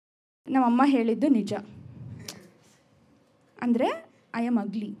ನಮ್ಮಮ್ಮ ಹೇಳಿದ್ದು ನಿಜ. ಅಂದರೆ I am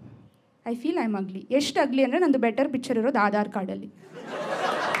ugly. I feel I am ಅಗ್ಲಿ. ಎಷ್ಟು ಅಗ್ಲಿ ಅಂದರೆ ನಂದು ಬೆಟರ್ ಪಿಕ್ಚರ್ ಇರೋದು ಆಧಾರ್ ಕಾರ್ಡಲ್ಲಿ.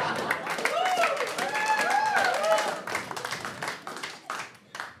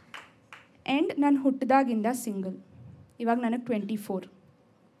 ಆ್ಯಂಡ್ ನಾನು ಹುಟ್ಟಿದಾಗಿಂದ ಸಿಂಗಲ್. ಇವಾಗ ನನಗೆ 24.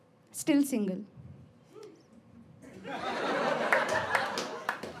 Still single.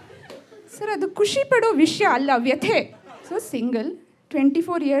 ಸರ್ ಅದು ಖುಷಿ ಪಡೋ ವಿಷಯ ಅಲ್ಲ, ವ್ಯಥೆ. ಸೊ ಸಿಂಗಲ್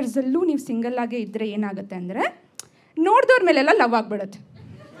 24 ಇಯರ್ಸಲ್ಲೂ ನೀವು ಸಿಂಗಲ್ಲಾಗೇ ಇದ್ದರೆ ಏನಾಗುತ್ತೆ ಅಂದರೆ ನೋಡಿದವ್ರ ಮೇಲೆಲ್ಲ ಲವ್ ಆಗಿಬಿಡುತ್ತೆ.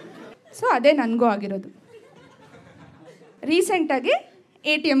 ಸೊ ಅದೇ ನನಗೂ ಆಗಿರೋದು. ರೀಸೆಂಟಾಗಿ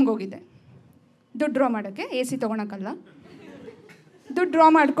ATMಗೆ ಹೋಗಿದ್ದೆ ದುಡ್ಡು ಡ್ರಾ ಮಾಡೋಕ್ಕೆ, AC ತೊಗೊಳಕ್ಕಲ್ಲ. ದುಡ್ಡು ಡ್ರಾ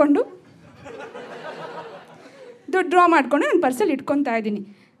ಮಾಡಿಕೊಂಡು ನನ್ನ ಪರ್ಸಲ್ಲಿ ಇಟ್ಕೊತಾ ಇದ್ದೀನಿ.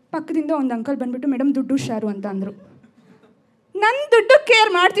 ಪಕ್ಕದಿಂದ ಒಂದು ಅಂಕಲ್ ಬಂದುಬಿಟ್ಟು ಮೇಡಮ್ ದುಡ್ಡು ಹುಷಾರು ಅಂತ ಅಂದರು. ನನ್ನ ದುಡ್ಡು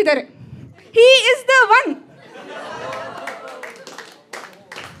ಕೇರ್ ಮಾಡ್ತಿದ್ದಾರೆ. He is the one.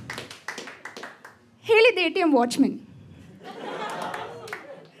 ಹೇಳಿದ್ದೆ ATM ವಾಚ್ಮೆನ್.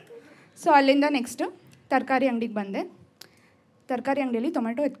 ಸೊ ಅಲ್ಲಿಂದ ನೆಕ್ಸ್ಟು ತರಕಾರಿ ಅಂಗಡಿಗೆ ಬಂದೆ. ತರಕಾರಿ ಅಂಗಡಿಯಲ್ಲಿ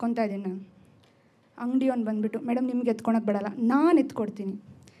ಟೊಮೆಟೊ ಎತ್ಕೊತಾ ಇದ್ದೀನಿ ನಾನು. ಅಂಗಡಿಯವ್ನು ಬಂದುಬಿಟ್ಟು ಮೇಡಮ್ ನಿಮ್ಗೆ ಎತ್ಕೊಳಕ್ಕೆ ಬಿಡಲ್ಲ, ನಾನು ಎತ್ಕೊಡ್ತೀನಿ.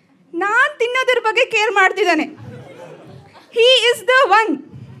 ನಾನು ತಿನ್ನೋದ್ರ ಬಗ್ಗೆ ಕೇರ್ ಮಾಡ್ತಿದ್ದಾನೆ. He is the one.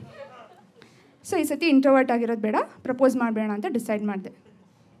 So ಈ ಸತಿ ಇಂಟ್ರೋವರ್ಟ್ ಆಗಿರೋದು ಬೇಡ, ಪ್ರಪೋಸ್ ಮಾಡಬೇಡ ಅಂತ ಡಿಸೈಡ್ ಮಾಡಿದೆ.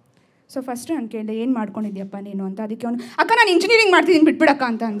 ಸೊ ಫಸ್ಟು ನಾನು ಕೇಳಿದೆ ಏನು ಮಾಡ್ಕೊಂಡಿದ್ಯಪ್ಪ ನೀನು ಅಂತ. ಅದಕ್ಕೆ ಅವನು ಅಕ್ಕ ನಾನು ಇಂಜಿನಿಯರಿಂಗ್ ಮಾಡ್ತಿದ್ದೀನಿ ಬಿಟ್ಬಿಡಕ್ಕ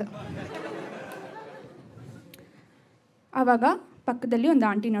ಅಂತ ಅಂದ. ಆವಾಗ ಪಕ್ಕದಲ್ಲಿ ಒಂದು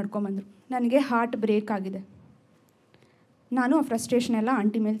ಆಂಟಿ ನಡ್ಕೊಂಬಂದರು. ನನಗೆ ಹಾರ್ಟ್ ಬ್ರೇಕ್ ಆಗಿದೆ. ನಾನು ಆ ಫ್ರಸ್ಟ್ರೇಷನ್ ಎಲ್ಲ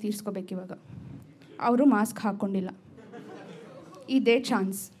ಆಂಟಿ ಮೇಲೆ ತೀರಿಸ್ಕೋಬೇಕು ಇವಾಗ. ಅವರು ಮಾಸ್ಕ್ ಹಾಕ್ಕೊಂಡಿಲ್ಲ. ಇದೇ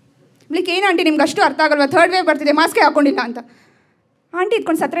ಚಾನ್ಸ್. ಲೈಕ್ ಏನು ಆಂಟಿ ನಿಮ್ಗೆ ಅಷ್ಟು ಅರ್ಥ ಆಗಲ್ವಾ, 3rd ವೇವ್ ಬರ್ತಿದೆ, ಮಾಸ್ಕೇ ಹಾಕ್ಕೊಂಡಿಲ್ಲ ಅಂತ. ಆಂಟಿ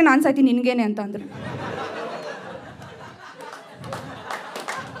ಇಟ್ಕೊಂಡು ಸತ್ರೆ ನಾನು ಸಾಯ್ತೀನಿ ನಿನಗೇನೆ ಅಂತ ಅಂದರು.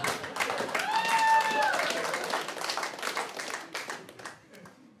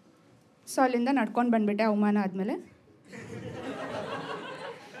 ಸೊ ಅಲ್ಲಿಂದ ನಡ್ಕೊಂಡು ಬಂದುಬಿಟ್ಟೆ. ಅವಮಾನ ಆದಮೇಲೆ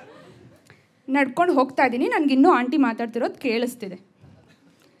ನಡ್ಕೊಂಡು ಹೋಗ್ತಾ ಇದ್ದೀನಿ. ನನಗಿನ್ನೂ ಆಂಟಿ ಮಾತಾಡ್ತಿರೋದು ಕೇಳಿಸ್ತಿದೆ.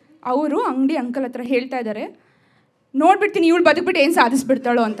 ಅವರು ಅಂಗಡಿ ಅಂಕಲ್ ಹತ್ರ ಹೇಳ್ತಾ ಇದ್ದಾರೆ, ನೋಡ್ಬಿಡ್ತೀನಿ ಇವಳು ಬದುಕ್ಬಿಟ್ಟು ಏನು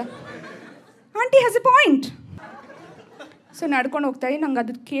ಸಾಧಿಸ್ಬಿಡ್ತಾಳೋ ಅಂತ. Aunty has A point. So ನಡ್ಕೊಂಡು ಹೋಗ್ತಾಯಿದ್ದೀನಿ. ನಂಗೆ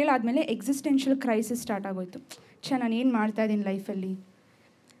ಅದು ಕೇಳಾದ್ಮೇಲೆ ಎಕ್ಸಿಸ್ಟೆನ್ಷಿಯಲ್ ಕ್ರೈಸಿಸ್ ಸ್ಟಾರ್ಟ್ ಆಗೋಯ್ತು. ನಾನು ಏನು ಮಾಡ್ತಾಯಿದ್ದೀನಿ ಲೈಫಲ್ಲಿ.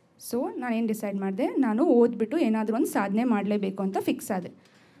 ಸೊ ನಾನೇನು ಡಿಸೈಡ್ ಮಾಡಿದೆ, ನಾನು ಓದ್ಬಿಟ್ಟು ಏನಾದರೂ ಒಂದು ಸಾಧನೆ ಮಾಡಲೇಬೇಕು ಅಂತ ಫಿಕ್ಸ್ ಆದೆ.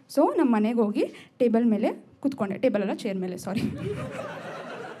 ಸೊ ನಮ್ಮ ಮನೆಗೆ ಹೋಗಿ ಟೇಬಲ್ ಮೇಲೆ ಕೂತ್ಕೊಂಡೆ. ಟೇಬಲ್ ಅಲ್ಲ, ಚೇರ್ ಮೇಲೆ, ಸಾರಿ.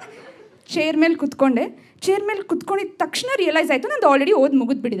 ಚೇರ್ ಮೇಲೆ ಕೂತ್ಕೊಂಡೆ. ಚೇರ್ ಮೇಲೆ ಕೂತ್ಕೊಂಡಿದ್ದ ತಕ್ಷಣ ರಿಯಲೈಸ್ ಆಯಿತು ನಂದು ಆಲ್ರೆಡಿ ಓದಿ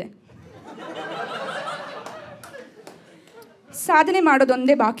ಮುಗಿದ್ಬಿಟ್ಟಿದೆ. ಸಾಧನೆ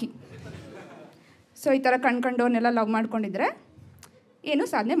ಮಾಡೋದೊಂದೇ ಬಾಕಿ. ಸೊ ಈ ಥರ ಕಣ್ಕಂಡವ್ರನ್ನೆಲ್ಲ ಲವ್ ಮಾಡ್ಕೊಂಡಿದ್ರೆ ಏನೂ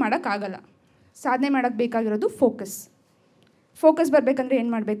ಸಾಧನೆ ಮಾಡೋಕ್ಕಾಗಲ್ಲ. ಸಾಧನೆ ಮಾಡೋಕ್ಕೆ ಬೇಕಾಗಿರೋದು ಫೋಕಸ್. ಫೋಕಸ್ ಬರಬೇಕಂದ್ರೆ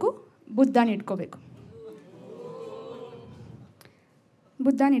ಏನು ಮಾಡಬೇಕು? ಬುದ್ಧನ ಇಟ್ಕೋಬೇಕು.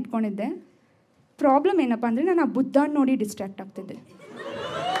 ಬುದ್ಧನ ಇಟ್ಕೊಂಡಿದ್ದೆ. ಪ್ರಾಬ್ಲಮ್ ಏನಪ್ಪ ಅಂದರೆ ನಾನು ಆ ಬುದ್ಧನ ನೋಡಿ ಡಿಸ್ಟ್ರ್ಯಾಕ್ಟ್ ಆಗ್ತಿದ್ದೆ.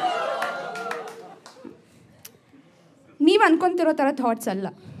 ನೀವು ಅನ್ಕೊತಿರೋ ಥರ ಥಾಟ್ಸ್ ಅಲ್ಲ.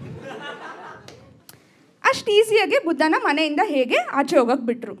 ಅಷ್ಟು ಈಸಿಯಾಗಿ ಬುದ್ಧನ ಮನೆಯಿಂದ ಹೇಗೆ ಆಚೆ ಹೋಗೋಕ್ಕೆ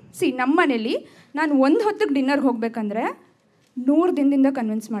ಬಿಟ್ಟರು. ನಮ್ಮ ಮನೇಲಿ ನಾನು ಒಂದು ಹೊತ್ತಿಗೆ ಡಿನ್ನರ್ಗೆ ಹೋಗ್ಬೇಕಂದ್ರೆ 100 ದಿನದಿಂದ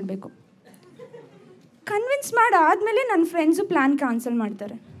ಕನ್ವಿನ್ಸ್ ಮಾಡಬೇಕು. ಕನ್ವಿನ್ಸ್ ಮಾಡಾದಮೇಲೆ ನನ್ನ ಫ್ರೆಂಡ್ಸು ಪ್ಲ್ಯಾನ್ ಕ್ಯಾನ್ಸಲ್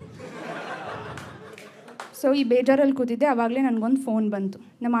ಮಾಡ್ತಾರೆ. ಸೊ ಈ ಬೇಜಾರಲ್ಲಿ ಕೂತಿದ್ದೆ. ಆವಾಗಲೇ ನನಗೊಂದು ಫೋನ್ ಬಂತು.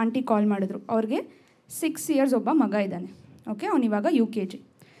 ನಮ್ಮ ಆಂಟಿ ಕಾಲ್ ಮಾಡಿದ್ರು. ಅವ್ರಿಗೆ 6 ಇಯರ್ಸ್ ಒಬ್ಬ ಮಗ ಇದ್ದಾನೆ. Okay, ಅವನಿವಾಗ UKG.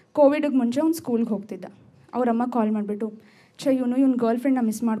 ಕೋವಿಡಿಗೆ ಮುಂಚೆ ಅವ್ನು ಸ್ಕೂಲ್ಗೆ ಹೋಗ್ತಿದ್ದ. ಅವರಮ್ಮ ಕಾಲ್ ಮಾಡಿಬಿಟ್ಟು ಇವನು girl ಫ್ರೆಂಡ್ನ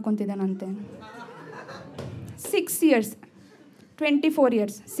miss ಮಾಡ್ಕೊತಿದ್ದಾನಂತೆ. 6 years, 24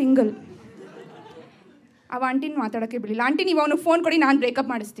 years, single. ಅವ ಆಂಟಿನ ಮಾತಾಡೋಕ್ಕೆ ಬಿಡಲಿಲ್ಲ. ಆಂಟಿ ನೀವು ಅವನಿಗೆ ಫೋನ್ ಕೊಡಿ, ನಾನು ಬ್ರೇಕಪ್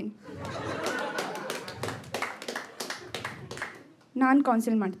ಮಾಡಿಸ್ತೀನಿ, ನಾನು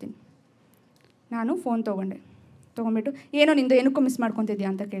ಕೌನ್ಸಿಲ್ ಮಾಡ್ತೀನಿ. ನಾನು ಫೋನ್ ತೊಗೊಂಡ್ಬಿಟ್ಟು ಏನೋ ನಿಂದು ಏನಕ್ಕೂ ಮಿಸ್ ಮಾಡ್ಕೊತಿದ್ಯಾ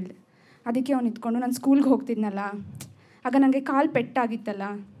ಅಂತ ಕೇಳಿದೆ. ಅದಕ್ಕೆ ಅವ್ನು ಇದ್ಕೊಂಡು ನಾನು ಸ್ಕೂಲ್ಗೆ ಹೋಗ್ತಿದ್ನಲ್ಲ, ಆಗ ನನಗೆ ಕಾಲು ಪೆಟ್ಟಾಗಿತ್ತಲ್ಲ,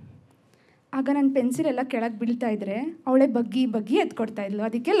 ಆಗ ನನ್ನ ಪೆನ್ಸಿಲೆಲ್ಲ ಕೆಳಗೆ ಬೀಳ್ತಾಯಿದ್ರೆ ಅವಳೇ ಬಗ್ಗಿ ಎತ್ಕೊಡ್ತಾ ಇದ್ಲು,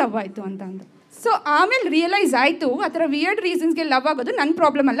 ಅದಕ್ಕೆ ಲವ್ ಆಯಿತು ಅಂತ ಅಂದು. ಸೊ ಆಮೇಲೆ ರಿಯಲೈಸ್ ಆಯಿತು ಆ ಥರ ವಿಯರ್ಡ್ ರೀಸನ್ಸ್ಗೆ ಲವ್ ಆಗೋದು ನನ್ನ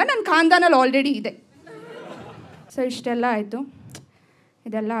ಪ್ರಾಬ್ಲಮ್ ಅಲ್ಲ, ನನ್ನ ಖಾನ್ದಾನಲ್ಲಿ ಆಲ್ರೆಡಿ ಇದೆ. ಸೊ ಇಷ್ಟೆಲ್ಲ ಆಯಿತು.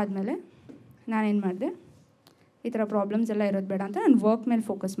 ಇದೆಲ್ಲ ಆದಮೇಲೆ ನಾನೇನು ಮಾಡಿದೆ, ಈ ಥರ ಪ್ರಾಬ್ಲಮ್ಸ್ ಎಲ್ಲ ಇರೋದು ಬೇಡ ಅಂತ ನಾನು ವರ್ಕ್ ಮೇಲೆ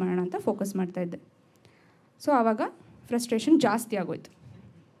ಫೋಕಸ್ ಮಾಡೋಣ ಅಂತ ಫೋಕಸ್ ಮಾಡ್ತಾಯಿದ್ದೆ. ಸೊ ಆವಾಗ ಫ್ರಸ್ಟ್ರೇಷನ್ ಜಾಸ್ತಿ ಆಗೋಯ್ತು.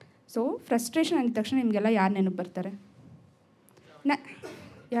 ಸೊ ಫ್ರಸ್ಟ್ರೇಷನ್ ಅಂದ ತಕ್ಷಣ ನಿಮಗೆಲ್ಲ ಯಾರು ನೆನಪು ಬರ್ತಾರೆ?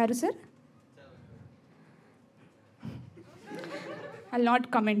 ಯಾರು ಸರ್? I'll not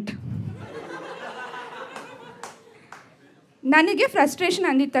comment. ನನಗೆ ಫ್ರಸ್ಟ್ರೇಷನ್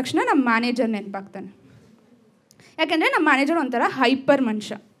ಅಂದಿದ ತಕ್ಷಣ ನಮ್ಮ ಮ್ಯಾನೇಜರ್ ನೆನಪಾಗ್ತಾನೆ. ಯಾಕೆಂದರೆ ನಮ್ಮ ಮ್ಯಾನೇಜರ್ ಒಂಥರ ಹೈಪರ್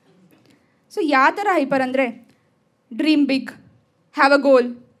ಮನುಷ್ಯ. ಸೊ ಯಾವ ಥರ ಹೈಪರ್ ಅಂದರೆ dream big, have a goal,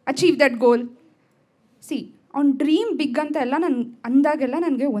 achieve that ಗೋಲ್. ಅವ್ನ ಡ್ರೀಮ್ ಬಿಗ್ ಅಂತ ಎಲ್ಲ ನಾನು ಅಂದಾಗೆಲ್ಲ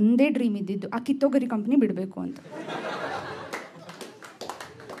ನನಗೆ ಒಂದೇ ಡ್ರೀಮ್ ಇದ್ದಿದ್ದು, ಆ ಕಿತ್ತೋಗರಿ ಕಂಪ್ನಿ ಬಿಡಬೇಕು ಅಂತ.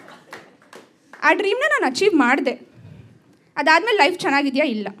 ಆ ಡ್ರೀಮ್ನ ನಾನು ಅಚೀವ್ ಮಾಡಿದೆ. ಅದಾದಮೇಲೆ ಲೈಫ್ ಚೆನ್ನಾಗಿದೆಯಾ?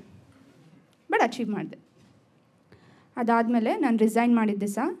 ಇಲ್ಲ, ಬಟ್ ಅಚೀವ್ ಮಾಡಿದೆ. ಅದಾದಮೇಲೆ ನಾನು ರಿಸೈನ್ ಮಾಡಿದ್ದೆ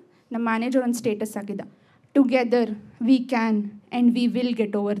ಸಹ ನಮ್ಮ ಮ್ಯಾನೇಜರ್ ಒಂದು ಸ್ಟೇಟಸ್ ಹಾಕಿದ್ದ, together we can and we will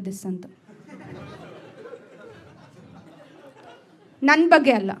get over this ಅಂತ. ನನ್ನ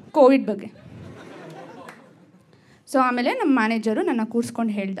ಬಗ್ಗೆ ಅಲ್ಲ, ಕೋವಿಡ್ ಬಗ್ಗೆ. ಸೊ ಆಮೇಲೆ ನಮ್ಮ ಮ್ಯಾನೇಜರು ನನ್ನ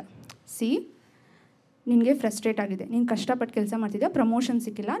ಕೂರಿಸ್ಕೊಂಡು ಹೇಳ್ದ, ಸಿ ನಿನಗೆ ಫ್ರಸ್ಟ್ರೇಟ್ ಆಗಿದೆ, ನೀನು ಕಷ್ಟಪಟ್ಟು ಕೆಲಸ ಮಾಡ್ತಿದ್ದೆ, ಪ್ರಮೋಷನ್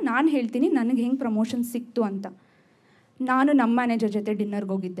ಸಿಕ್ಕಿಲ್ಲ, ನಾನು ಹೇಳ್ತೀನಿ ನನಗೆ ಹೆಂಗೆ ಪ್ರಮೋಷನ್ ಸಿಕ್ತು ಅಂತ. ನಾನು ನಮ್ಮ ಮ್ಯಾನೇಜರ್ ಜೊತೆ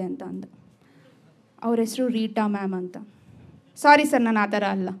ಡಿನ್ನರ್ಗೆ ಹೋಗಿದ್ದೆ ಅಂತ ಅಂದ. ಅವ್ರ ಹೆಸರು ರೀಟಾ ಮ್ಯಾಮ್ ಅಂತ. ಸಾರಿ ಸರ್, ನಾನು ಆ ಥರ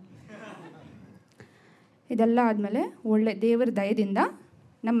ಅಲ್ಲ. ಇದೆಲ್ಲ ಆದಮೇಲೆ ಒಳ್ಳೆ ದೇವರ ದಯದಿಂದ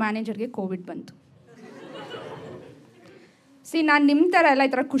ನಮ್ಮ ಮ್ಯಾನೇಜರ್ಗೆ ಕೋವಿಡ್ ಬಂತು. ಸಿ ನಾನು ನಿಮ್ಮ ಥರ ಎಲ್ಲ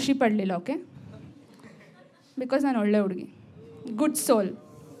ಈ ಥರ ಖುಷಿ ಪಡಲಿಲ್ಲ, ಓಕೆ, ಬಿಕಾಸ್ ನಾನು ಒಳ್ಳೆ ಹುಡುಗಿ, ಗುಡ್ ಸೋಲ್.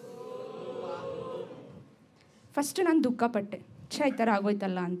 ಫಸ್ಟು ನಾನು ದುಃಖ ಪಟ್ಟೆ, ಈ ಥರ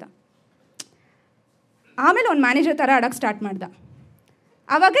ಆಗೋಯ್ತಲ್ಲ ಅಂತ. ಆಮೇಲೆ ಒಂದು ಮ್ಯಾನೇಜರ್ ಥರ ಆಡೋಕ್ಕೆ ಸ್ಟಾರ್ಟ್ ಮಾಡ್ದ.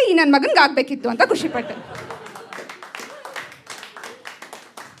 ಆವಾಗ ಈ ನನ್ನ ಮಗನಿಗೆ ಆಗಬೇಕಿತ್ತು ಅಂತ ಖುಷಿಪಟ್ಟೆ.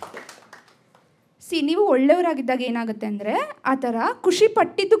 ಸಿ ನೀವು ಒಳ್ಳೆಯವರಾಗಿದ್ದಾಗ ಏನಾಗುತ್ತೆ ಅಂದರೆ, ಆ ಥರ ಖುಷಿ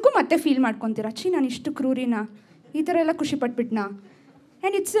ಪಟ್ಟಿದ್ದಕ್ಕೂ ಮತ್ತೆ ಫೀಲ್ ಮಾಡ್ಕೊತೀರ, ನಾನು ಇಷ್ಟು ಕ್ರೂರಿನಾ, ಈ ಥರ ಎಲ್ಲ ಖುಷಿ ಪಟ್ಬಿಟ್ನಾ,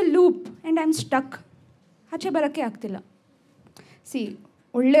 and it's A loop and I am stuck, ಆಚೆ ಬರೋಕ್ಕೆ ಆಗ್ತಿಲ್ಲ. ಸಿ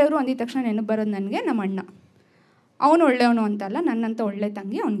ಒಳ್ಳೆಯವರು ಅಂದಿದ ತಕ್ಷಣ ನೆನಪು ಬರೋದು ನನಗೆ ನಮ್ಮ ಅಣ್ಣ. ಅವನು ಒಳ್ಳೆಯವನು ಅಂತಲ್ಲ, ನನ್ನಂತ ಒಳ್ಳೆ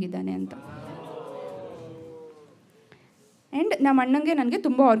ತಂಗಿ ಅವನಿಗಿದ್ದಾನೆ ಅಂತ. ಆ್ಯಂಡ್ ನಮ್ಮ ಅಣ್ಣಂಗೆ ನನಗೆ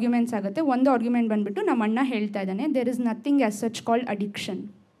ತುಂಬ ಆರ್ಗ್ಯುಮೆಂಟ್ಸ್ ಆಗುತ್ತೆ. ಒಂದು ಆರ್ಗ್ಯುಮೆಂಟ್ ಬಂದುಬಿಟ್ಟು ನಮ್ಮ ಅಣ್ಣ ಹೇಳ್ತಾ ಇದ್ದಾನೆ, there is nothing as such called addiction.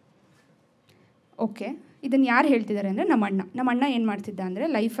 Okay, ಇದನ್ನು ಯಾರು ಹೇಳ್ತಿದ್ದಾರೆ ಅಂದರೆ ನಮ್ಮ ಅಣ್ಣ ಏನು ಮಾಡ್ತಿದ್ದ ಅಂದರೆ,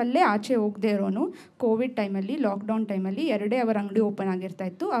 ಲೈಫಲ್ಲೇ ಆಚೆ ಹೋಗದೆ ಇರೋನು ಕೋವಿಡ್ ಟೈಮಲ್ಲಿ, ಲಾಕ್ಡೌನ್ ಟೈಮಲ್ಲಿ 2 ಅವರ್ ಅಂಗಡಿ ಓಪನ್ ಆಗಿರ್ತಾ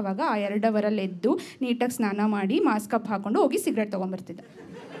ಇತ್ತು. ಆವಾಗ ಆ 2 ಅವರಲ್ಲಿ ಎದ್ದು ನೀಟಾಗಿ ಸ್ನಾನ ಮಾಡಿ ಮಾಸ್ಕ್ ಅಪ್ ಹಾಕ್ಕೊಂಡು ಹೋಗಿ ಸಿಗರೇಟ್ ತೊಗೊಂಬರ್ತಿದ್ದ.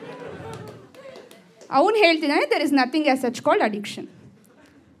 ಅವನು ಹೇಳ್ತಿದ್ದಾನೆ, there is nothing as such called addiction.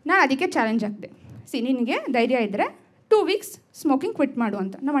 ನಾನು ಅದಕ್ಕೆ ಚಾಲೆಂಜ್ ಹಾಕಿದೆ, ಸಿ ನಿನಗೆ ಧೈರ್ಯ ಇದ್ದರೆ 2 ವೀಕ್ಸ್ ಸ್ಮೋಕಿಂಗ್ ಕ್ವಿಟ್ ಮಾಡು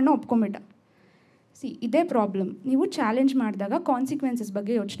ಅಂತ. ನಮ್ಮ ಅಣ್ಣ ಒಪ್ಕೊಂಬಿಟ್ಟ. ಸಿ ಇದೇ ಪ್ರಾಬ್ಲಮ್, ನೀವು ಚಾಲೆಂಜ್ ಮಾಡಿದಾಗ ಕಾನ್ಸಿಕ್ವೆನ್ಸಸ್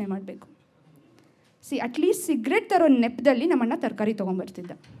ಬಗ್ಗೆ ಯೋಚನೆ ಮಾಡಬೇಕು. ಸಿ ಅಟ್ಲೀಸ್ಟ್ ಸಿಗ್ರೆಟ್ ತರೋ ನೆಪದಲ್ಲಿ ನಮ್ಮಣ್ಣ ತರಕಾರಿ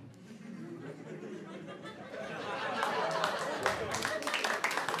ತೊಗೊಂಬರ್ತಿದ್ದ.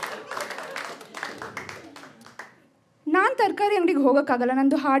 ನಾನು ತರಕಾರಿ ಅಂಗಡಿಗೆ ಹೋಗೋಕ್ಕಾಗಲ್ಲ,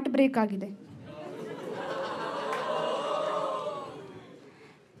 ನಂದು ಹಾರ್ಟ್ ಬ್ರೇಕ್ ಆಗಿದೆ.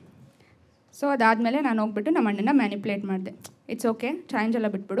 ಸೊ ಅದಾದಮೇಲೆ ನಾನು ಹೋಗ್ಬಿಟ್ಟು ನಮ್ಮ ಅಣ್ಣನ ಮ್ಯಾನಿಪ್ಯುಲೇಟ್ ಮಾಡಿದೆ. ಇಟ್ಸ್ ಓಕೆ, ಚಾಲೆಂಜ್ ಎಲ್ಲ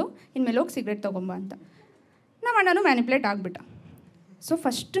ಬಿಟ್ಬಿಡು, ಇನ್ಮೇಲೆ ಹೋಗಿ ಸಿಗ್ರೆಟ್ ತೊಗೊಂಬ ಅಂತ. ನಮ್ಮ ಅಣ್ಣನೂ ಮ್ಯಾನಿಪ್ಯುಲೇಟ್ ಆಗಿಬಿಟ್ಟ. ಸೊ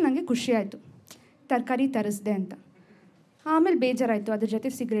ಫಸ್ಟ್ ನನಗೆ ಖುಷಿ ಆಯಿತು, ತರಕಾರಿ ತರಿಸ್ದೆ ಅಂತ. ಆಮೇಲೆ ಬೇಜಾರಾಯಿತು, ಅದ್ರ ಜೊತೆ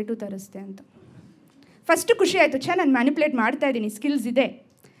ಸಿಗರೇಟು ತರಿಸ್ದೆ ಅಂತ. ಫಸ್ಟು ಖುಷಿ ಆಯಿತು, ನಾನು ಮ್ಯಾನಿಪ್ಯುಲೇಟ್ ಮಾಡ್ತಾಯಿದ್ದೀನಿ, ಸ್ಕಿಲ್ಸ್ ಇದೆ,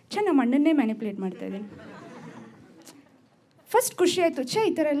 ನಮ್ಮ ಅಣ್ಣನ್ನೇ ಮ್ಯಾನಿಪ್ಯುಲೇಟ್ ಮಾಡ್ತಾಯಿದ್ದೀನಿ. ಫಸ್ಟ್ ಖುಷಿ ಆಯಿತು,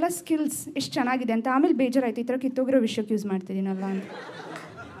 ಈ ಥರ ಎಲ್ಲ ಸ್ಕಿಲ್ಸ್ ಎಷ್ಟು ಚೆನ್ನಾಗಿದೆ ಅಂತ. ಆಮೇಲೆ ಬೇಜಾರಾಯಿತು, ಈ ಥರ ಕಿತ್ತೋಗಿರೋ ವಿಷಯಕ್ಕೆ ಯೂಸ್ ಮಾಡ್ತಿದ್ದೀನಲ್ಲ ಅಂತ.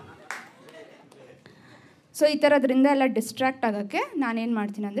 ಸೊ ಈ ಥರದ್ರಿಂದ ಎಲ್ಲ ಡಿಸ್ಟ್ರ್ಯಾಕ್ಟ್ ಆಗೋಕ್ಕೆ ನಾನೇನು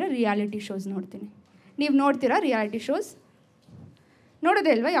ಮಾಡ್ತೀನಿ ಅಂದರೆ, ರಿಯಾಲಿಟಿ ಶೋಸ್ ನೋಡ್ತೀನಿ. ನೀವು ನೋಡ್ತೀರಾ ರಿಯಾಲಿಟಿ ಶೋಸ್?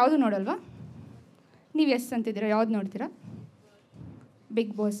 ನೋಡೋದೇ ಅಲ್ವಾ? ಯಾವುದು ನೋಡಲ್ವಾ? ನೀವು ಎಸ್ ಅಂತಿದ್ದೀರಾ, ಯಾವ್ದು ನೋಡ್ತೀರಾ?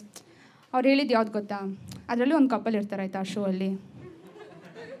 Big boss. ಅವ್ರು ಹೇಳಿದ್ದು ಯಾವ್ದು ಗೊತ್ತಾ? ಅದರಲ್ಲೂ ಒಂದು ಕಪಲ್ ಇರ್ತಾರೆ ಆಯಿತಾ, ಆ ಶೋ ಅಲ್ಲಿ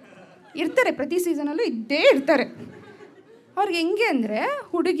ಇರ್ತಾರೆ, ಪ್ರತಿ ಸೀಸನಲ್ಲೂ ಇದ್ದೇ ಇರ್ತಾರೆ. ಅವ್ರಿಗೆ ಹೆಂಗೆ ಅಂದರೆ,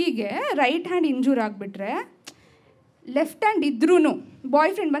 ಹುಡುಗಿಗೆ ರೈಟ್ ಹ್ಯಾಂಡ್ ಇಂಜೂರ್ ಆಗಿಬಿಟ್ರೆ ಲೆಫ್ಟ್ ಹ್ಯಾಂಡ್ ಇದ್ರೂ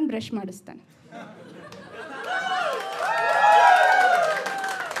ಬಾಯ್ ಫ್ರೆಂಡ್ ಬಂದು ಬ್ರಷ್ ಮಾಡಿಸ್ತಾನೆ.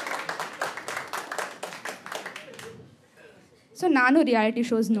 ಸೊ ನಾನು ರಿಯಾಲಿಟಿ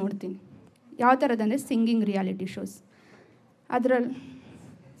ಶೋಸ್ ನೋಡ್ತೀನಿ. ಯಾವ ಥರದಂದರೆ ಸಿಂಗಿಂಗ್ ರಿಯಾಲಿಟಿ ಶೋಸ್. ಅದರಲ್ಲಿ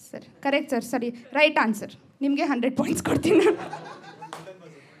ಸರ್ ಕರೆಕ್ಟ್ ಸರ್, ಸರಿ, ರೈಟ್ ಆನ್ಸರ್, ನಿಮಗೆ 100 ಪಾಯಿಂಟ್ಸ್ ಕೊಡ್ತೀನಿ ನಾನು.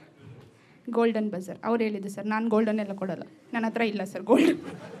 ಗೋಲ್ಡನ್ ಬಜರ್ ಅವ್ರು ಹೇಳಿದ್ದು ಸರ್, ನಾನು ಗೋಲ್ಡನ್ ಎಲ್ಲ ಕೊಡೋಲ್ಲ, ನನ್ನ ಹತ್ರ ಇಲ್ಲ ಸರ್ ಗೋಲ್ಡ್.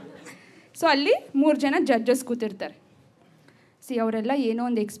 ಸೊ ಅಲ್ಲಿ 3 ಜನ ಜಡ್ಜಸ್ ಕೂತಿರ್ತಾರೆ. ಸಿ ಅವರೆಲ್ಲ ಏನೋ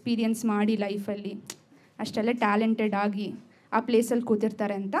ಒಂದು ಎಕ್ಸ್ಪೀರಿಯನ್ಸ್ ಮಾಡಿ ಲೈಫಲ್ಲಿ ಅಷ್ಟೆಲ್ಲ ಟ್ಯಾಲೆಂಟೆಡ್ ಆಗಿ ಆ ಪ್ಲೇಸಲ್ಲಿ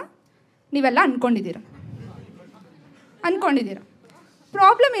ಕೂತಿರ್ತಾರೆ ಅಂತ ನೀವೆಲ್ಲ ಅಂದ್ಕೊಂಡಿದ್ದೀರ.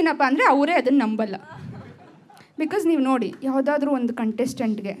 ಪ್ರಾಬ್ಲಮ್ ಏನಪ್ಪ ಅಂದರೆ, ಅವರೇ ಅದನ್ನು ನಂಬಲ್ಲ. ಬಿಕಾಸ್ ನೀವು ನೋಡಿ, ಯಾವುದಾದ್ರೂ ಒಂದು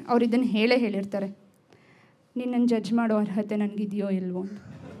ಕಂಟೆಸ್ಟೆಂಟ್ಗೆ ಅವ್ರು ಇದನ್ನು ಹೇಳಿರ್ತಾರೆ, ನಿನ್ನನ್ನು ಜಡ್ಜ್ ಮಾಡೋ ಅರ್ಹತೆ ನನಗಿದೆಯೋ ಇಲ್ವೋ ಅಂತ.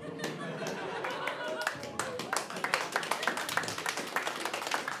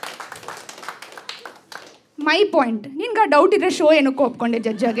 ಮೈ ಪಾಯಿಂಟ್, ನಿನ್ಗೆ ಆ ಡೌಟ್ ಇದ್ರೆ ಶೋ ಏನಕ್ಕೋ ಒಪ್ಕೊಂಡೆ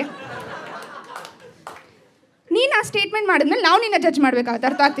ಜಡ್ಜಾಗೆ? ನೀನು ಆ ಸ್ಟೇಟ್ಮೆಂಟ್ ಮಾಡಿದ್ಮೇಲೆ ನಾವು ನಿನ್ನ ಜಡ್ಜ್ ಮಾಡಬೇಕಾಗತ್ತೆ,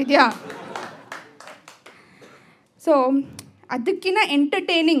 ಅರ್ಥ ಆಗ್ತಿದೆಯಾ? ಸೊ ಅದಕ್ಕಿಂತ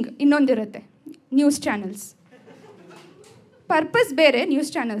ಎಂಟರ್ಟೈನಿಂಗ್ ಇನ್ನೊಂದಿರುತ್ತೆ, ನ್ಯೂಸ್ ಚಾನಲ್ಸ್. ಪರ್ಪಸ್ ಬೇರೆ ನ್ಯೂಸ್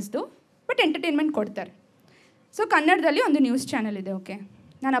ಚಾನಲ್ಸ್ದು, ಬಟ್ ಎಂಟರ್ಟೈನ್ಮೆಂಟ್ ಕೊಡ್ತಾರೆ. ಸೊ ಕನ್ನಡದಲ್ಲಿ ಒಂದು ನ್ಯೂಸ್ ಚಾನಲ್ ಇದೆ, ಓಕೆ,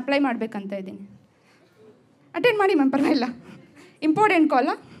 ನಾನು ಅಪ್ಲೈ ಮಾಡಬೇಕಂತ ಇದ್ದೀನಿ. ಅಟೆಂಡ್ ಮಾಡಿ ಮ್ಯಾಮ್, ಪರವಾಗಿಲ್ಲ. ಇಂಪಾರ್ಟೆಂಟ್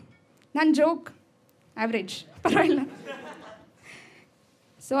ಕಾಲಾ? ನನ್ನ ಜೋಕ್ ಆ್ಯಾವ್ರೇಜ್, ಪರವಾಗಿಲ್ಲ.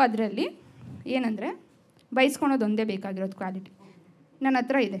 ಸೊ ಅದರಲ್ಲಿ ಏನಂದರೆ ಬೈಸ್ಕೊಳೋದು ಒಂದೇ ಬೇಕಾಗಿರೋದು ಕ್ವಾಲಿಟಿ ನನ್ನ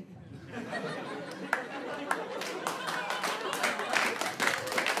ಹತ್ರ ಇದೆ.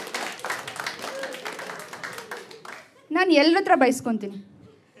 ನಾನು ಎಲ್ಲರ ಹತ್ರ ಬಯಸ್ಕೊತೀನಿ.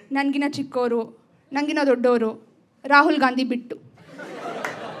 ನನಗಿನ್ನ ಚಿಕ್ಕವರು, ನನಗಿನ್ನ ದೊಡ್ಡವರು, ರಾಹುಲ್ ಗಾಂಧಿ ಬಿಟ್ಟು.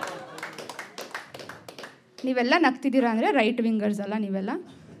 ನೀವೆಲ್ಲ ನಗ್ತಿದ್ದೀರಾ ಅಂದರೆ ರೈಟ್ ವಿಂಗರ್ಸ್ ಅಲ್ಲ ನೀವೆಲ್ಲ.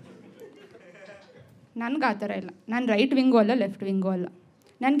 ನನಗೆ ಆ ಥರ ಇಲ್ಲ. ನಾನು ರೈಟ್ ವಿಂಗೂ ಅಲ್ಲ, ಲೆಫ್ಟ್ ವಿಂಗೂ ಅಲ್ಲ.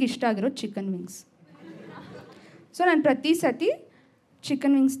 ನನಗೆ ಇಷ್ಟ ಆಗಿರೋದು ಚಿಕನ್ ವಿಂಗ್ಸ್. ಸೊ ನಾನು ಪ್ರತಿ ಸತಿ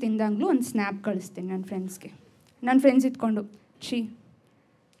ಚಿಕನ್ ವಿಂಗ್ಸ್ ತಿಂದಾಗಲೂ ಒಂದು ಸ್ನ್ಯಾಪ್ ಕಳಿಸ್ತೀನಿ ನನ್ನ ಫ್ರೆಂಡ್ಸ್ಗೆ. ನನ್ನ ಫ್ರೆಂಡ್ಸ್ ಇಟ್ಕೊಂಡು,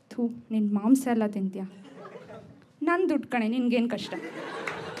 ಥೂ ನಿನ್ನ ಮಾಂಸ ಎಲ್ಲ ತಿಂತೀಯ, ನನ್ನ ದುಡ್ಡು ಕಣೆ, ನಿನ್ಗೇನು ಕಷ್ಟ.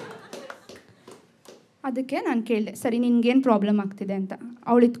 ಅದಕ್ಕೆ ನಾನು ಕೇಳಿದೆ, ಸರಿ ನಿನ್ಗೇನು ಪ್ರಾಬ್ಲಮ್ ಆಗ್ತಿದೆ ಅಂತ.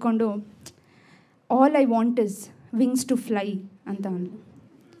 ಅವಳು ಇಟ್ಕೊಂಡು, all I want is wings to fly ಅಂತ ಅಂದು.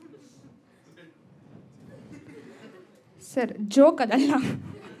 ಸರ್ ಜೋಕ್ ಅದಲ್ಲ.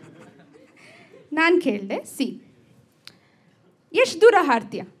 ನಾನು ಕೇಳಿದೆ, ಎಷ್ಟು ದೂರ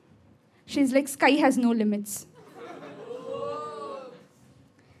ಹಾರ್ತೀಯ? She is like, sky has no limits.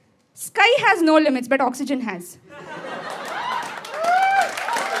 Sky has no limits but oxygen has.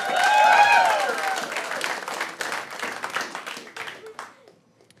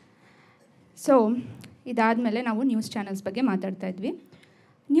 So ಇದಾದಮೇಲೆ ನಾವು ನ್ಯೂಸ್ ಚಾನಲ್ಸ್ ಬಗ್ಗೆ ಮಾತಾಡ್ತಾ ಇದ್ವಿ.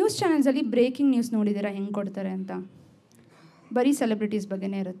 ನ್ಯೂಸ್ ಚಾನಲ್ಸಲ್ಲಿ ಬ್ರೇಕಿಂಗ್ ನ್ಯೂಸ್ ನೋಡಿದ್ದೀರಾ ಹೆಂಗೆ ಕೊಡ್ತಾರೆ ಅಂತ? ಬರೀ ಸೆಲೆಬ್ರಿಟೀಸ್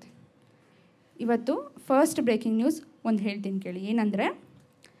ಬಗ್ಗೆನೇ ಇರುತ್ತೆ. ಇವತ್ತು ಫಸ್ಟ್ ಬ್ರೇಕಿಂಗ್ ನ್ಯೂಸ್ ಒಂದು ಹೇಳ್ತೀನಿ ಕೇಳಿ. ಏನಂದರೆ,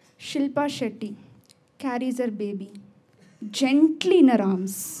 ಶಿಲ್ಪಾ ಶೆಟ್ಟಿ ಕ್ಯಾರೀಸ್ ಹರ್ ಬೇಬಿ ಜೆಂಟ್ಲಿ ಇನ್ ಹರ್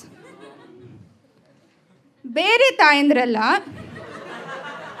ಆರ್ಮ್ಸ್. ಬೇರೆ ತಾಯಂದ್ರೆಲ್ಲ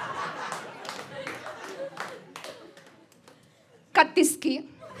ಕತ್ತಿಸ್ಕಿ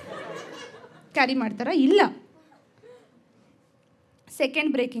ಕ್ಯಾರಿ ಮಾಡ್ತಾರಾ? ಇಲ್ಲ. Second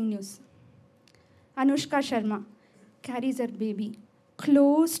breaking news, Anushka Sharma carries Har baby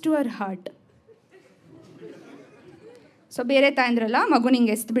close to her heart. So ಬೇರೆ ತಾಯಂದ್ರಲ್ಲ ಮಗು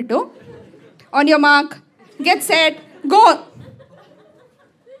ನಿಂಗೆ ಎಸ್ಬಿಟ್ಟು, on your mark, get set, go.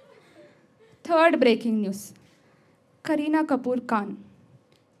 Third breaking news, Kareena Kapoor Khan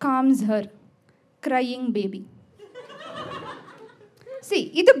ಕಾಮ್ಸ್ Har crying baby.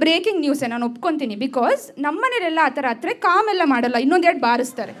 ಇದು ಬ್ರೇಕಿಂಗ್ ನ್ಯೂಸೇ, ನಾನು ಒಪ್ಕೊತೀನಿ. ಬಿಕಾಸ್ ನಮ್ಮ ಮನೇಲೆಲ್ಲ ಆ ಥರ ಹತ್ರ ಕಾಮೆಲ್ಲ ಮಾಡಲ್ಲ, ಇನ್ನೊಂದೆರಡು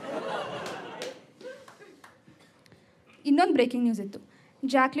ಬಾರಿಸ್ತಾರೆ. ಇನ್ನೊಂದು ಬ್ರೇಕಿಂಗ್ ನ್ಯೂಸ್ ಇತ್ತು,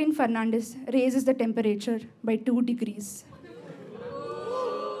 Jacqueline Fernandes races the temperature by 2 degrees.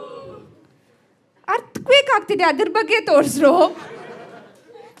 Earthquake ಆಗ್ತಿದೆ, ಅದ್ರ ಬಗ್ಗೆ ತೋರಿಸ್ರು.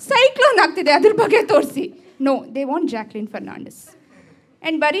 ಸೈಕ್ಲೋನ್ ಆಗ್ತಿದೆ, ಅದ್ರ ಬಗ್ಗೆ ತೋರಿಸಿ. No, they want Jacqueline Fernandes.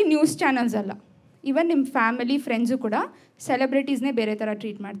 And ಬರೀ ನ್ಯೂಸ್ ಚಾನಲ್ಸ್ ಅಲ್ಲ, ಈವನ್ ನಿಮ್ಮ ಫ್ಯಾಮಿಲಿ ಫ್ರೆಂಡ್ಸು ಕೂಡ ಸೆಲೆಬ್ರಿಟೀಸ್ನೇ ಬೇರೆ ಥರ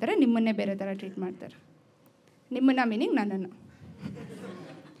ಟ್ರೀಟ್ ಮಾಡ್ತಾರೆ, ನಿಮ್ಮನ್ನೇ ಬೇರೆ ಥರ ಟ್ರೀಟ್ ಮಾಡ್ತಾರೆ. ನಿಮ್ಮನ್ನ ಮೀನಿಂಗ್ ನನ್ನನ್ನು.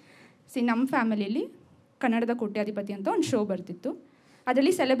 ನಮ್ಮ ಫ್ಯಾಮಿಲೀಲಿ ಕನ್ನಡದ ಕೋಟ್ಯಾಧಿಪತಿ ಅಂತ ಒಂದು ಶೋ ಬರ್ತಿತ್ತು.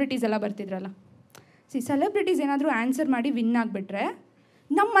 ಅದರಲ್ಲಿ ಸೆಲೆಬ್ರಿಟೀಸ್ ಎಲ್ಲ ಬರ್ತಿದ್ರಲ್ಲ. ಸೆಲೆಬ್ರಿಟೀಸ್ ಏನಾದರೂ ಆನ್ಸರ್ ಮಾಡಿ ವಿನ್ ಆಗಿಬಿಟ್ರೆ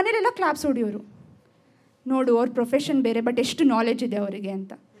ನಮ್ಮ ಮನೇಲೆಲ್ಲ ಕ್ಲಾಪ್ಸ್ ಹೊಡಿಯೋರು. ನೋಡು, ಅವ್ರ ಪ್ರೊಫೆಷನ್ ಬೇರೆ, ಬಟ್ ಎಷ್ಟು ನಾಲೆಜ್ ಇದೆ ಅವರಿಗೆ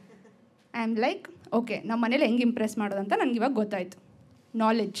ಅಂತ. ಐ ಆಮ್ ಲೈಕ್, ಓಕೆ, ನಮ್ಮ ಮನೇಲಿ ಹೆಂಗೆ ಇಂಪ್ರೆಸ್ ಮಾಡೋದಂತ ನನಗೆ ಇವಾಗ ಗೊತ್ತಾಯಿತು.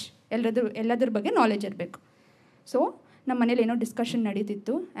 ನಾಲೆಜ್, ಎಲ್ಲದ್ರ ಬಗ್ಗೆ ನಾಲೆಜ್ ಇರಬೇಕು. ಸೊ ನಮ್ಮ ಮನೇಲಿ ಏನೋ ಡಿಸ್ಕಷನ್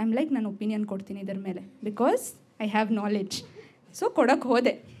ನಡೀತಿತ್ತು. ಐ ಆಮ್ ಲೈಕ್, ನಾನು ಒಪಿನಿಯನ್ ಕೊಡ್ತೀನಿ ಇದ್ರ ಮೇಲೆ, because I have knowledge. So ಕೊಡೋಕ್ಕೆ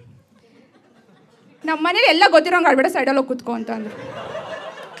ಹೋದೆ. ನಮ್ಮ ಮನೇಲಿ ಎಲ್ಲ ಗೊತ್ತಿರೋಂಗೆ ಆಡ್ಬೇಡ, ಸೈಡಲ್ಲಿ ಹೋಗಿ ಕೂತ್ಕೊ ಅಂತ ಅಂದರು.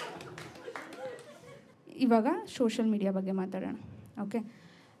 ಇವಾಗ ಸೋಷಲ್ ಮೀಡಿಯಾ ಬಗ್ಗೆ ಮಾತಾಡೋಣ. ಓಕೆ,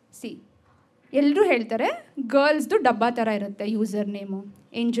 ಎಲ್ಲರೂ ಹೇಳ್ತಾರೆ ಗರ್ಲ್ಸ್ದು ಡಬ್ಬಾ ಥರ ಇರುತ್ತೆ user name.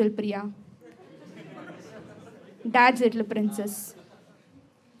 Angel Priya, dads little princess.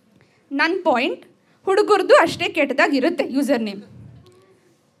 ನನ್ನ ಪಾಯಿಂಟ್, ಹುಡುಗರದು ಅಷ್ಟೇ ಕೆಟ್ಟದಾಗಿರುತ್ತೆ ಯೂಸರ್ ನೇಮ್,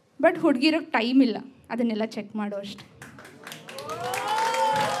 ಬಟ್ ಹುಡುಗಿರೋಕ್ಕೆ ಟೈಮ್ ಇಲ್ಲ ಅದನ್ನೆಲ್ಲ ಚೆಕ್ ಮಾಡೋ ಅಷ್ಟೆ.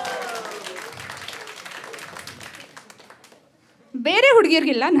 ಬೇರೆ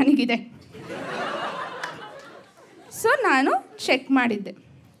ಹುಡುಗಿಯರಿಗಿಲ್ಲ, ನನಗಿದೆ. ಸೊ ನಾನು ಚೆಕ್ ಮಾಡಿದ್ದೆ.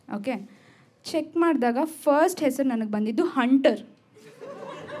 ಓಕೆ, ಚೆಕ್ ಮಾಡಿದಾಗ ಫಸ್ಟ್ ಹೆಸರು ನನಗೆ ಬಂದಿದ್ದು ಹಂಟರ್.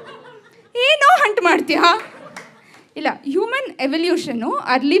 ಏನೋ ಹಂಟ್ ಮಾಡ್ತೀಯಾ? ಇಲ್ಲ, ಹ್ಯೂಮನ್ ಎವಲ್ಯೂಷನು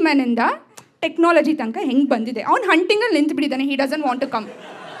ಅರ್ಲಿ ಮ್ಯಾನಿಂದ ಟೆಕ್ನಾಲಜಿ ತನಕ ಹೆಂಗೆ ಬಂದಿದೆ. ಅವ್ನು ಹಂಟಿಂಗಲ್ಲಿ ನಿಂತು ಬಿಟ್ಟಿದ್ದಾನೆ, he doesn't want to come.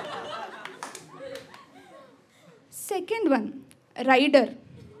 Second one, rider.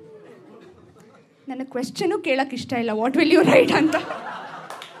 ನನಗೆ ಕ್ವೆಶ್ಚನು ಕೇಳೋಕ್ಕೆ ಇಷ್ಟ ಇಲ್ಲ, ವಾಟ್ ವಿಲ್ ಯು ರೈಡ್ ಅಂತ.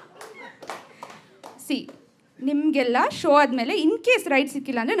 ನಿಮಗೆಲ್ಲ ಶೋ ಆದಮೇಲೆ ಇನ್ ಕೇಸ್ ರೈಡ್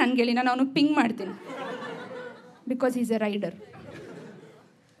ಸಿಕ್ಕಿಲ್ಲ ಅಂದರೆ ನನಗೆ ಹೇಳಿ, ನಾನು ಅವ್ನಿಗೆ ಪಿಂಗ್ ಮಾಡ್ತೀನಿ, because is A rider.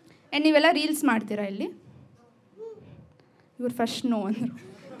 And ನೀವೆಲ್ಲ ರೀಲ್ಸ್ ಮಾಡ್ತೀರಾ ಇಲ್ಲಿ? ಇವ್ರು ಫಸ್ಟ್ ನೋ ಅಂದರು,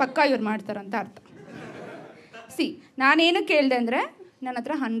 ಪಕ್ಕ ಇವ್ರು ಮಾಡ್ತಾರಂತ ಅರ್ಥ. ನಾನೇನು ಕೇಳಿದೆ ಅಂದರೆ, ನನ್ನ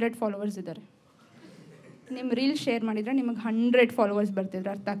ಹತ್ರ 100 ಫಾಲೋವರ್ಸ್ ಇದ್ದಾರೆ. ನಿಮ್ಮ ರೀಲ್ ಶೇರ್ ಮಾಡಿದರೆ ನಿಮಗೆ 100 ಫಾಲೋವರ್ಸ್ ಬರ್ತಿದ್ರು.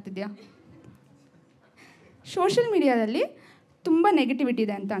 ಅರ್ಥ ಆಗ್ತಿದೆಯಾ? ಸೋಷಿಯಲ್ ಮೀಡಿಯಾದಲ್ಲಿ ತುಂಬ ನೆಗೆಟಿವಿಟಿ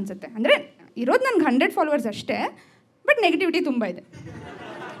ಇದೆ ಅಂತ ಅನಿಸುತ್ತೆ. ಅಂದರೆ ಇರೋದು ನನಗೆ 100 ಫಾಲೋವರ್ಸ್ ಅಷ್ಟೇ, ಬಟ್ ನೆಗೆಟಿವಿಟಿ ತುಂಬ ಇದೆ.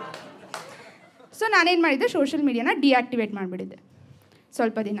 ಸೊ ನಾನೇನು ಮಾಡಿದ್ದೆ, ಸೋಷಿಯಲ್ ಮೀಡಿಯಾನ ಡಿಆಕ್ಟಿವೇಟ್ ಮಾಡಿಬಿಟ್ಟಿದ್ದೆ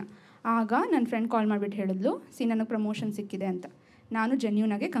ಸ್ವಲ್ಪ ದಿನ. ಆಗ ನನ್ನ ಫ್ರೆಂಡ್ ಕಾಲ್ ಮಾಡಿಬಿಟ್ಟು ಹೇಳಿದ್ಲು, ನನಗೆ ಪ್ರಮೋಷನ್ ಸಿಕ್ಕಿದೆ ಅಂತ. ನಾನು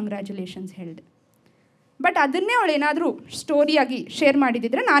ಜೆನ್ಯೂನಾಗೆ ಕಂಗ್ರ್ಯಾಚುಲೇಷನ್ಸ್ ಹೇಳಿದೆ. ಬಟ್ ಅದನ್ನೇ ಅವಳು ಏನಾದರೂ ಸ್ಟೋರಿಯಾಗಿ ಶೇರ್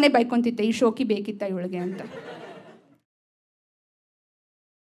ಮಾಡಿದ್ದಿದ್ರೆ ನಾನೇ ಬೈಕೊತಿದ್ದೆ, ಈ ಶೋಕಿ ಬೇಕಿತ್ತ ಇವಳಿಗೆ ಅಂತ.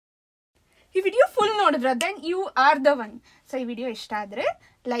 ಈ ವಿಡಿಯೋ ಫುಲ್ ನೋಡಿದ್ರೆ then you are the one. So ಈ ವಿಡಿಯೋ ಇಷ್ಟ ಆದರೆ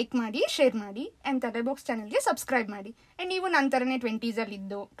ಲೈಕ್ ಮಾಡಿ, ಶೇರ್ ಮಾಡಿ, ಆ್ಯಂಡ್ ಥರ್ಲೆ ಬಾಕ್ಸ್ ಚಾನಲ್ಗೆ ಸಬ್ಸ್ಕ್ರೈಬ್ ಮಾಡಿ. ಆ್ಯಂಡ್ ನೀವು ನನ್ನ ಥರನೇ 20s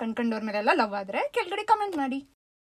ಇದ್ದು ಕಣ್ಕಂಡವ್ರ ಮೇಲೆಲ್ಲ ಲವ್ ಆದರೆ ಕೆಳಗಡೆ ಕಮೆಂಟ್ ಮಾಡಿ.